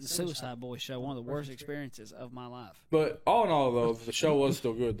make the Suicide Boys show one of the worst experiences of my life. But all in all, though, the show was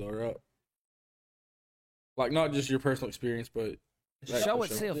still good, though, right? Like not just your personal experience, but The like, show the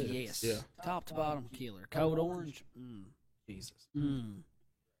itself, yes. Yeah. Top to bottom, killer. Code Orange, Jesus.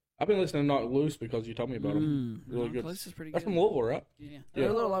 I've been listening to Not Loose because you told me about them. Really good. This is pretty That's good. from Louisville, right? Yeah. They're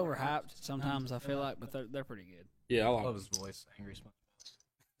a little overhyped sometimes, I feel like, but they're pretty good. Yeah, I like Love it. his voice. Angry smile.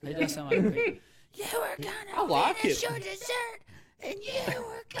 They just sound like people. You were gonna I like finish it. your dessert, and you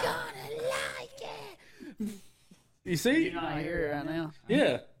were gonna like it. You see? You're not here right now.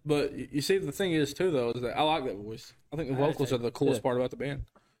 Yeah, but you see, the thing is, too, though, is that I like that voice. I think the vocals are the coolest part about the band.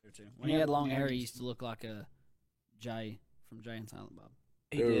 When he had long hair, he used to look like a Jay from Jay and Silent Bob.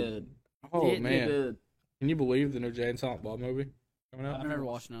 He Dude. did. Oh, He man. did. Can you believe the new Jay and Silent Bob movie coming out? I've never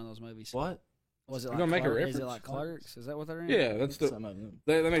watched none of those movies. What? Was it You're like gonna make a Is it reference? like Clerks? Is that what they're in? Yeah, that's the... Some of them.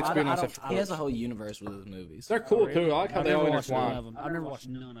 They make I spin-offs don't- after He has a Clerks. whole universe with his movies. They're cool, too. I like how I've they never all watched none intertwine. of them. I've never watched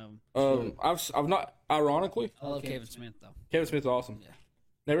none of them. I've not, ironically, I love Kevin Smith though. Kevin Smith's awesome. Yeah.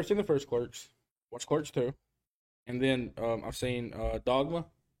 Never seen the first Clerks. Watched Clerks 2. And then I've seen Dogma,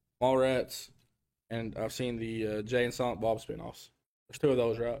 Mallrats, and I've seen the Jay and Silent Bob spin-offs. There's 2 of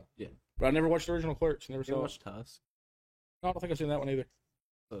those, right? Yeah. But I never watched the original Clerks. Never You saw ever it. watched Tusk? No, I don't think I've seen that one either.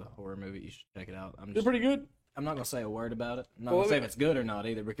 It's a horror movie. You should check it out. They're pretty good. I'm not gonna say a word about it. I'm not Well, gonna say let if it's good or not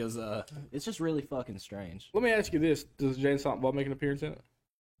either because it's just really fucking strange. Let me ask you this. Does Jay and Silent Bob make an appearance in it?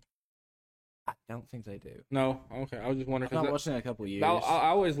 I don't think they do. No? Okay. I was just wondering. I've not watched it in a couple years. I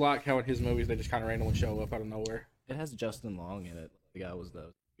always like how in his movies they just kind of randomly show up out of nowhere. It has Justin Long in it. The guy was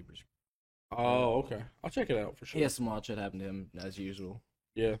the super. Oh, okay. I'll check it out for sure. He has some wild shit happen to him as usual.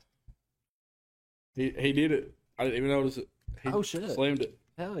 Yeah. He did it. I didn't even notice it. He Oh, shit. Slammed it.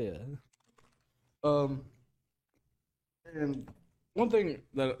 Hell yeah. And one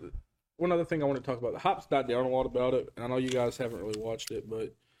other thing I want to talk about. The hype's died down a lot about it, and I know you guys haven't really watched it,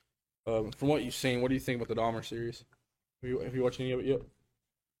 but from what you've seen, what do you think about the Dahmer series? Have you watched any of it yet?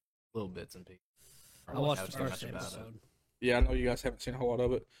 Little bits and pieces. I watched the Haven't seen first much about episode. Yeah, I know you guys haven't seen a whole lot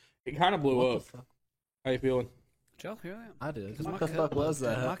of it. It kind of blew What up. the fuck? How you feeling? Did y'all hear that? I did. Because What the fuck was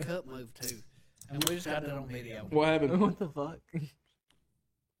My that? cup moved too, and we just got that on video. What happened? What the fuck?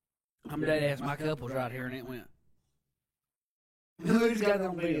 I'm dead ass. My cup was right here, and it went. We just got that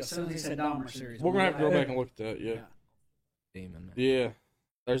on video. As soon as he said Dahmer series, We're gonna have to go back and look at that. Yeah, Demon. Man. yeah.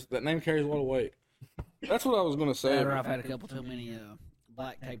 That name carries a lot of weight. That's what I was gonna say. That or I've had a couple too many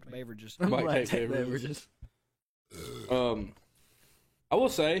black taped beverages. Black tape beverages. I will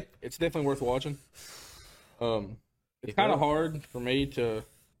say it's definitely worth watching. It's kind of hard for me to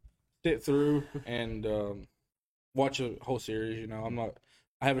sit through and watch a whole series. You know, I'm not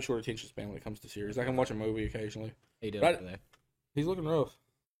I have a short attention span when it comes to series. I can watch a movie occasionally. He did Right. over there. He's looking rough.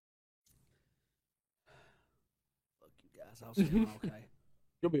 Fuck you guys. I'll see him okay.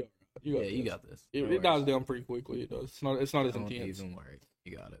 You'll be all right. You this. got this. It dies down pretty quickly. It does. It's not as Don't intense. even worry.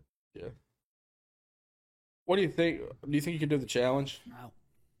 You got it. Yeah. What do you think? Do you think you could do the challenge? No.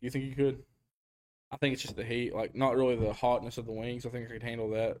 Do you think you could? I think it's just the heat, like not really the hotness of the wings. I think I could handle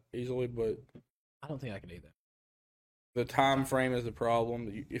that easily, but I don't think I can do that. the time frame is the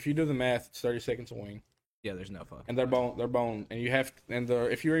problem. If you do the math, it's 30 seconds a wing, Yeah, there's no fuck. and they're bone, and you have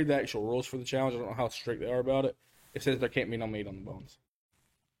if you read the actual rules for the challenge, I don't know how strict they are about it. It says there can't be no meat on the bones.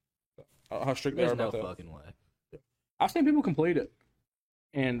 I don't know how strict they There's are no about that. fucking way. I've seen people complete it,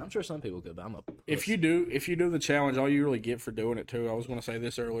 and I'm sure some people could, but I'm a if puss. you do the challenge, all you really get for doing it too. I was going to say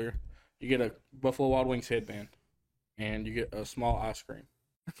this earlier. You get a Buffalo Wild Wings headband, and you get a small ice cream.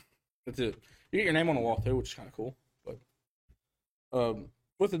 That's it. You get your name on the wall too, which is kind of cool. But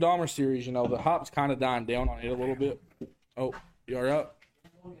with the Dahmer series, you know the hype's kind of dying down on it a little bit. Oh, you all right?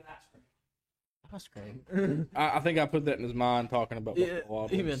 ice cream. I think I put that in his mind talking about Yeah, Buffalo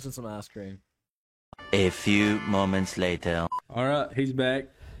Wild he Wings. mentioned some ice cream. A few moments later. All right, he's back.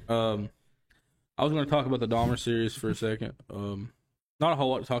 I was going to talk about the Dahmer series for a second. Not a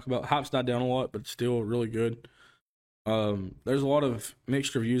whole lot to talk about. Hype's died down a lot, but it's still really good. There's a lot of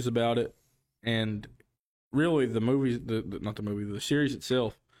mixed reviews about it, and really the series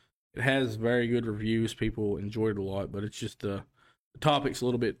itself, it has very good reviews. People enjoyed it a lot, but it's just the topic's a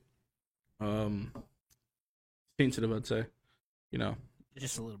little bit sensitive, I'd say. You know,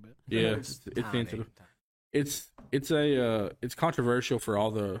 Just a little bit. yeah, It's it's tiny. sensitive. It's controversial for all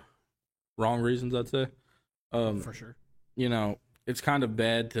the wrong reasons, I'd say. For sure. You know, it's kind of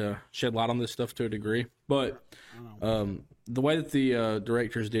bad to shed light on this stuff to a degree, but I know. the way that the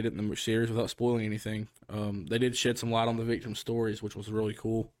directors did it in the series, without spoiling anything, they did shed some light on the victims' stories, which was really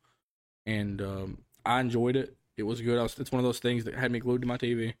cool, and I enjoyed it. It was good. It's one of those things that had me glued to my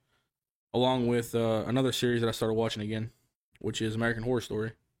TV, along with another series that I started watching again, which is American Horror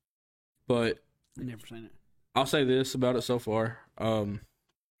Story. But I've never seen it. I'll say this about it so far.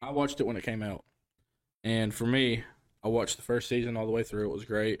 I watched it when it came out, and for me, I watched the first season all the way through. It was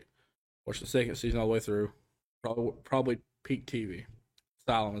great. Watched the second season all the way through. Probably peak TV.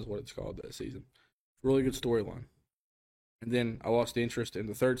 Asylum is what it's called that season. Really good storyline. And then I lost the interest in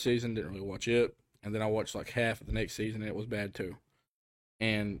the third season. Didn't really watch it. And then I watched like half of the next season, and it was bad too.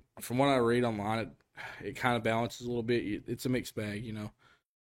 And from what I read online, it kind of balances a little bit. It's a mixed bag, you know.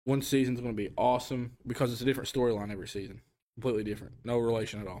 One season's going to be awesome because it's a different storyline every season. Completely different. No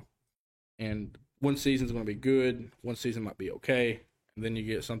relation at all. And one season's going to be good. One season might be okay. And then you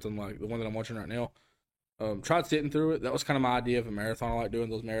get something like the one that I'm watching right now. Tried sitting through it. That was kind of my idea of a marathon. I like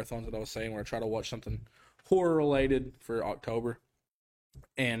doing those marathons that I was saying where I try to watch something horror related for October.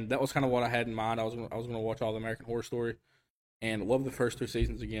 And that was kind of what I had in mind. I was going to watch all the American Horror Story and love the first two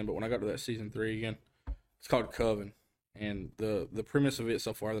seasons again. But when I got to that season 3 again, it's called Coven. And the premise of it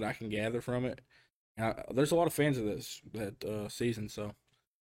so far that I can gather from it, there's a lot of fans of that season. So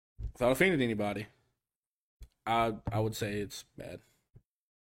without offending anybody, I would say it's bad.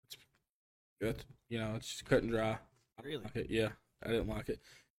 It's good. You know, it's just cut and dry. Really? Yeah, I didn't like it.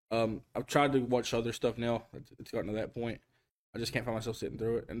 I've tried to watch other stuff now. It's gotten to that point. I just can't find myself sitting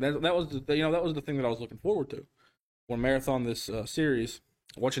through it. And that was the thing that I was looking forward to. When I marathon this series,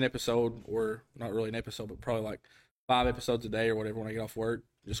 watch an episode, or not really an episode, but probably like 5 episodes a day or whatever when I get off work,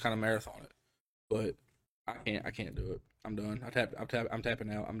 just kind of marathon it. But I can't do it. I'm done. I'm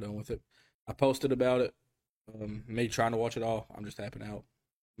tapping out. I'm done with it. I posted about it. Me trying to watch it all. I'm just tapping out.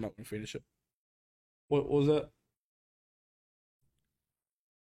 I'm not gonna finish it. What was that?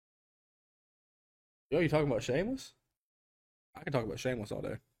 Yo, you talking about Shameless? I can talk about Shameless all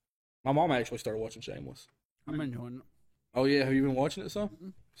day. My mom actually started watching Shameless. I'm enjoying it. Oh yeah, have you been watching it some? Mm-hmm.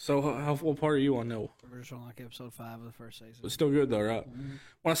 So what part are you on now? We're just on like episode 5 of the first season. It's still good though, right? Mhm.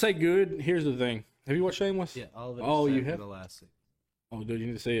 When I say good, here's the thing. Have you watched Shameless? Yeah, all of it. Oh, you except for have? the last season. Oh, dude, you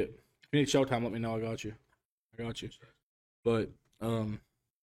need to see it. If you need Showtime, let me know. I got you. But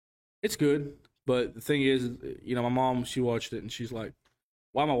it's good. But the thing is, you know, my mom, she watched it and she's like,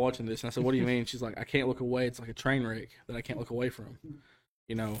 "Why am I watching this?" And I said, "What do you mean?" She's like, "I can't look away. It's like a train wreck that I can't look away from."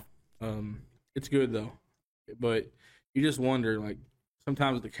 You know, it's good though. But you just wonder, like,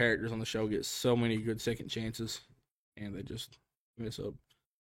 sometimes the characters on the show get so many good second chances, and they just mess up.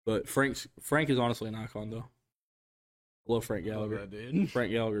 But Frank is honestly an icon though. I love Frank Gallagher. that dude.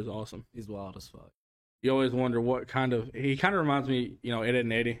 Frank Gallagher is awesome. He's wild as fuck. You always wonder he kind of reminds me, you know, Ed, Ed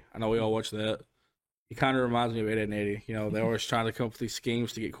and Eddie. I know we all watch that. He kind of reminds me of Ed, Ed and Eddie. You know, they're always trying to come up with these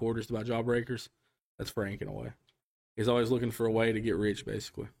schemes to get quarters to buy jawbreakers. That's Frank in a way. He's always looking for a way to get rich,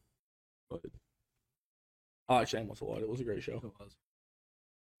 basically. But I like Shameless a lot. It was a great show. It was.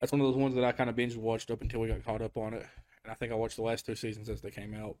 That's one of those ones that I kind of binge watched up until we got caught up on it. And I think I watched the last 2 seasons as they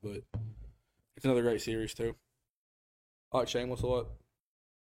came out, but it's another great series, too. I like Shameless a lot.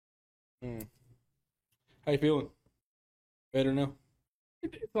 How you feeling? Better now?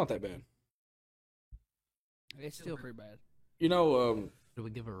 It's not that bad. It's still pretty bad. You know, Did we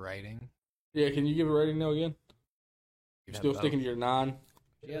give a rating? yeah, can you give a rating now again? You're Yeah, still both. sticking to your 9?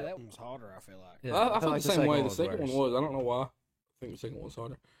 Yeah, that one was harder, I feel like. Yeah, I feel felt like the same way. The was second one worse. was. I don't know why. I think the second one was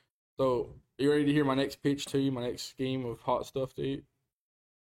harder. So, you ready to hear my next pitch to you, my next scheme of hot stuff to eat?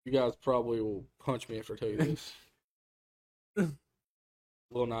 You guys probably will punch me after I tell you this.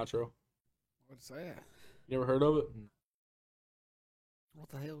 Little nitro. What's that? You never heard of it? What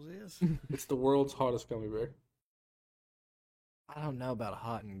the hell is this? It's the world's hottest gummy bear. I don't know about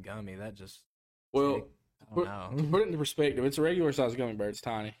hot and gummy. That just Well, I don't know. put it into perspective. It's a regular size gummy bear. It's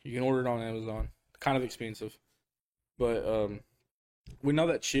tiny. You can order it on Amazon. Kind of expensive. But we know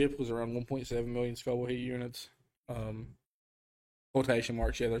that chip was around 1.7 million Scoville heat units. Quotation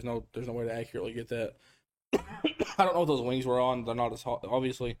marks. Yeah, there's no way to accurately get that. I don't know what those wings were on. They're not as hot.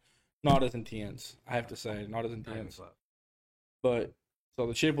 Obviously, not as intense. I have to say, not as intense. But so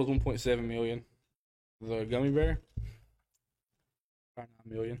the chip was 1.7 million. The gummy bear, about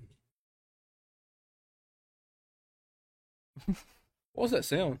 9 million. What was that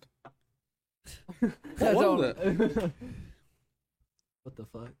sound? What was that? What the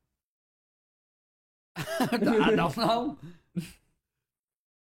fuck? I don't know.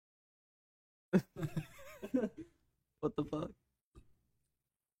 What the fuck?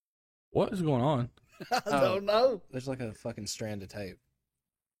 What is going on? I don't know. There's like a fucking strand of tape.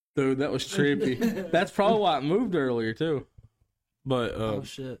 Dude, that was trippy. That's probably why it moved earlier, too. But Oh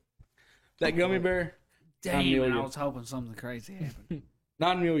shit! that gummy bear, Damn, million. I was hoping something crazy happened.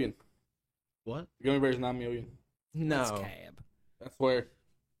 9 million. What? The gummy bear's 9 million. That's No. cab. I swear.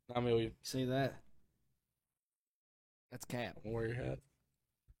 9 million. See that? That's cap. I don't wear your hat.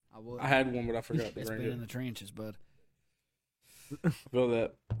 I would. I had one, but I forgot to It's bring been it. in the trenches, bud. I feel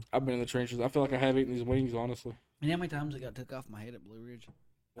that. I've been in the trenches. I feel like I have eaten these wings, honestly. You know how many times it got took off my head at Blue Ridge?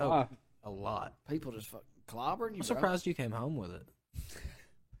 Oh, Why? a lot. People just fucking clobbering you. I'm surprised you came home with it.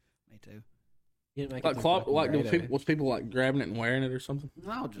 Me too. You didn't make Like, it to clop, fucking like grade, was people like grabbing it and wearing it or something?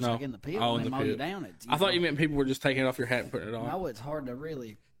 No, just No. like in the pit. Oh, when in they the mow you pit. down. I thought you meant people were just taking it off your hat and putting it on. No, it's hard to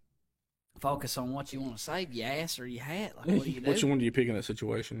really focus on what you want to save, your ass or your hat. Like, what do you do? Which one do you pick in that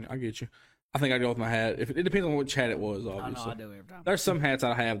situation? I get you. I think I'd go with my hat. If it depends on which hat it was, I know obviously. I do every time. There's some hats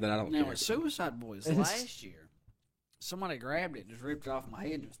I have that I don't Now, care. at Suicide Boys last year, somebody grabbed it, just ripped it off my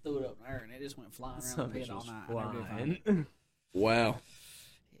head, and just threw it up in the air, and it just went flying around Some the pit bitch all was night. I never did find it. flying. Wow.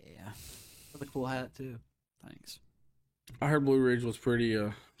 Yeah, That's a cool hat too. thanks. I heard Blue Ridge was pretty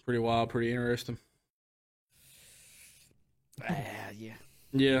wild, pretty interesting. Yeah.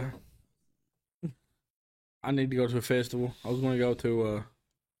 Yeah. I need to go to a festival. I was going to go to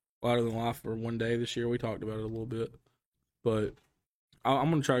Louder Than Life for one day this year. We talked about it a little bit. But I'm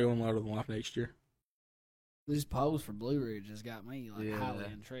going to try going Louder Than Life next year. This pose for Blue Ridge has got me like Yeah. highly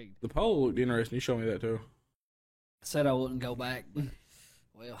intrigued. The pole looked interesting. You showed me that too. Said I wouldn't go back, but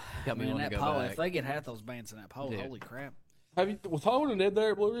well, Got me man, wanting that to go pole. back. If they get half those bands in that pole, Yeah. holy crap! Was Hollywood and Dead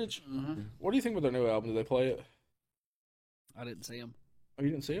there at Blue Ridge? Mm-hmm. What do you think about their new album? Did they play it? I didn't see them. Oh,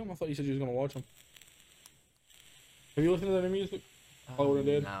 you didn't see them? I thought you said you was going to watch them. Have you listened to their new music? Hollywood and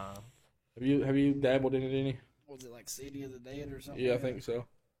Dead? No. Have you dabbled in it any? Was it like City of the Dead or something? Yeah, I think so.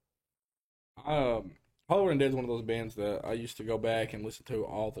 Hollywood and Dead is one of those bands that I used to go back and listen to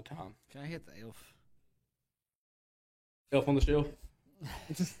all the time. Can I hit the elf? Elf on the Shelf?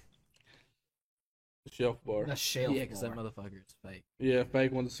 The shelf bar. The shelf. Yeah, because that bar. motherfucker is fake. Yeah,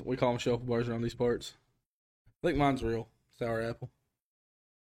 fake ones. We call them shelf bars around these parts. I think mine's real. Sour apple.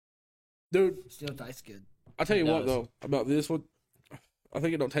 Dude, Still tastes good. I'll tell you It what, does. though, about this one. I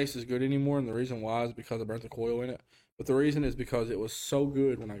think it don't taste as good anymore, and the reason why is because I burnt the coil in it. But the reason is because it was so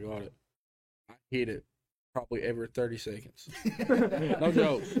good when I got it. I hit it probably every 30 seconds. No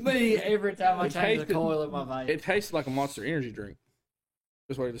joke. Me, every time I It change the tasted- coil in my vape. It tastes like a Monster Energy drink.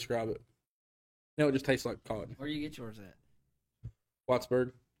 Best way to describe it. No, it just tastes like cotton. Where do you get yours at?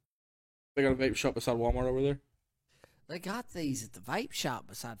 Wattsburg. They got a vape shop beside Walmart over there. They got these at the vape shop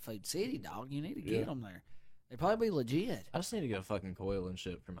beside Food City, dog. You need to Yeah. get them there. They probably be legit. I just need to get a fucking coil and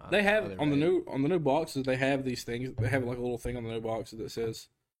shit for my. They have other on the vape. new boxes. They have these things. They have like a little thing on the new boxes that says,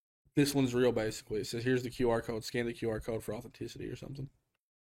 "This one's real." Basically, it says, "Here's the QR code. Scan the QR code for authenticity or something."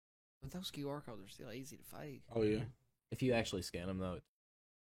 But those QR codes are still easy to fake. Oh yeah. If you actually scan them though,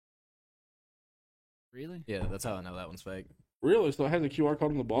 Really? Yeah, that's how I know that one's fake. Really? So it has a QR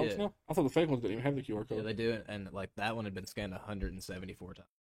code on the box Yeah. now? I thought the fake ones didn't even have the QR code. Yeah, they do it, and like that one had been scanned 174 times.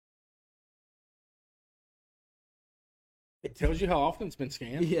 It tells you how often it's been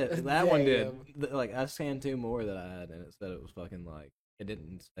scanned. Yeah, that one did. Like I scanned 2 more that I had, and it said it was fucking like it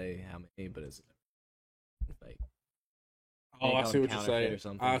didn't say how many, but it's fake. Oh, I Maybe see on what you're counterfeit saying. or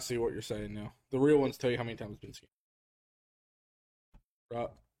something. I see what you're saying now. The real ones tell you how many times it's been scanned. Right?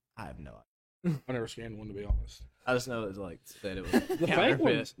 I have no idea. I never scanned one, to be honest. I just know it's like said it was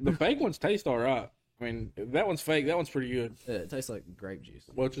The fake ones taste all right. I mean, if that one's fake. That one's pretty good. Yeah, it tastes like grape juice.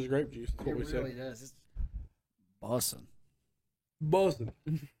 Which is grape juice. That's what we said. does. It's bussin'. Buzzing.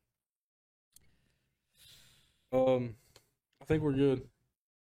 I think we're good.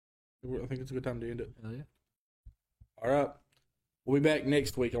 I think it's a good time to end it. Hell yeah. All right. We'll be back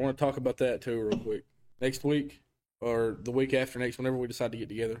next week. I want to talk about that too, real quick. Next week or the week after next, whenever we decide to get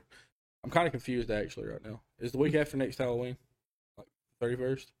together. I'm kind of confused actually right now. Is the week after next Halloween? Like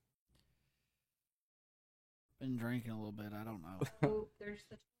 31st? Been drinking a little bit. I don't know. Oh, there's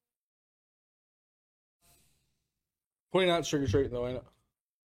the 29th trick or treating though, ain't it?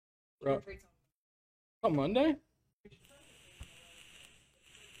 Right. treats On Monday?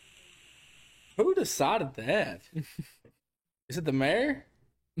 Who decided that? Is it the mayor?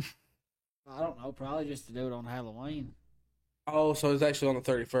 I don't know. Probably just to do it on Halloween. Oh, so it's actually on the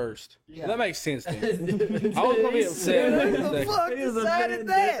 31st. Yeah. Well, that makes sense then. I was gonna be upset. Who the fuck decided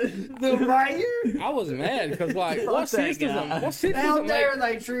that? The mayor? I was mad because like, what sense does it How dare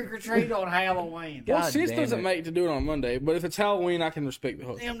make? they trick or treat on Halloween? What God sense damn does it it. make to do it on Monday? But if it's Halloween, I can respect the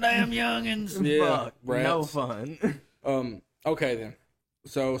hook. Them damn youngins. Yeah, Fuck, brats. no fun. Okay then.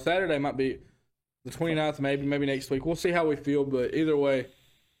 So Saturday might be the 29th, maybe next week. We'll see how we feel, but either way,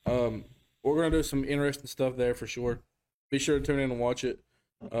 we're gonna do some interesting stuff there for sure. Be sure to tune in and watch it.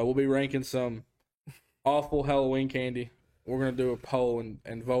 We'll be ranking some awful Halloween candy. We're gonna do a poll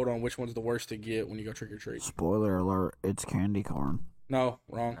and vote on which one's the worst to get when you go trick or treat. Spoiler alert, it's candy corn. No,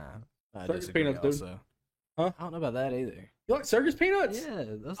 wrong. I Circus disagree peanuts, dude. also. Huh? I don't know about that either. You like circus peanuts? Yeah,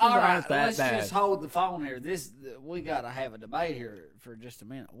 those things All aren't right, that let's bad. just hold the phone here. We got to have a debate here for just a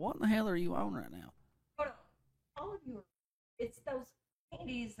minute. What in the hell are you on right now? Hold on. All of you are. It's those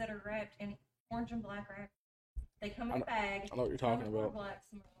candies that are wrapped in orange and black wrap. They come in a bag. I know what you're talking Some are about. black,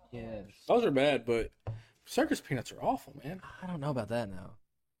 some are Yes. Those are bad, but circus peanuts are awful, man. I don't know about that now.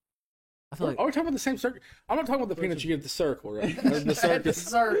 I feel like Are we talking about the same circus? I'm not talking about the peanuts you get at the circle, right? Or the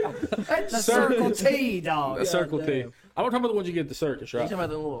circus. At the Circle T, dog. The Circle T. damn. I'm talking about the ones you get at the circus, you right? talking about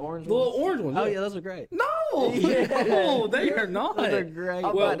the little orange The little ones? orange ones. Oh yeah, those are great. No, Yeah. no, they are not. Those are great.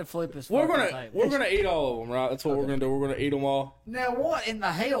 I'm Well, about to flip his We're fucking gonna table. eat all of them, right? That's what we're gonna do. We're gonna eat them all. Now, what in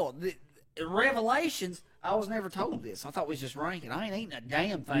the hell? The Revelations, I was never told this. I thought we was just ranking. I ain't eating a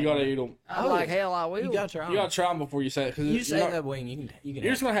damn thing. You gotta eat them. I'm like, hell, I will. You gotta try You gotta try them before you say it. Cause You you're say not- that wing, you can.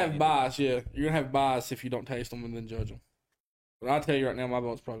 You're just gonna have bias, yeah. You're gonna have bias if you don't taste them and then judge them. But I'll tell you right now, my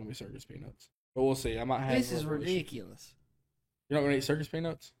vote's probably gonna be circus peanuts. But we'll see. I might have. This is Revelation. ridiculous. You're not gonna eat circus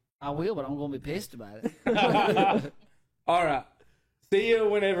peanuts? I will, but I'm going to be pissed about it. All right. See you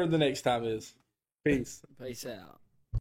whenever the next time is. Peace. Peace out.